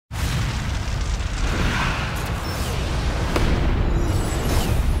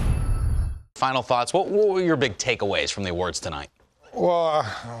final thoughts. What were your big takeaways from the awards tonight? Well,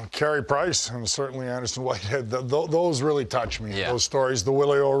 Carey Price and certainly Anderson Whitehead, those really touch me. Yeah. Those stories, the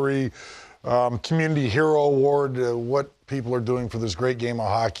Willie O'Ree Community Hero Award, what people are doing for this great game of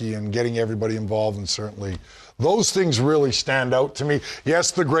hockey and getting everybody involved, and certainly those things really stand out to me.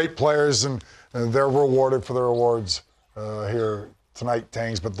 Yes, the great players, and they're rewarded for their awards here tonight,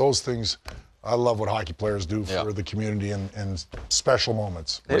 Tangs, but those things, I love what hockey players do for the community in special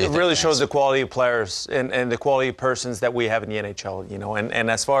moments. It really shows the quality of players and the quality of persons that we have in the NHL, you know.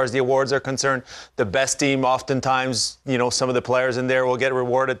 And as far as the awards are concerned, the best team oftentimes, you know, some of the players in there will get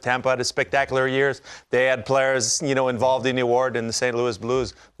rewarded. Tampa had a spectacular years. They had players, you know, involved in the award in the St. Louis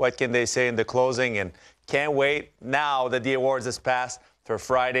Blues. What can they say in the closing? And can't wait now that the awards has passed for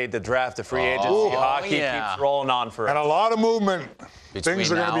Friday, the draft, the free agency. Hockey keeps rolling on for us. And a lot of movement. Between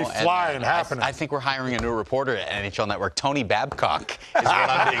things are going to be flying, happening. I think we're hiring a new reporter at NHL Network. Tony Babcock is what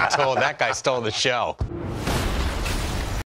I'm being told. That guy stole the show.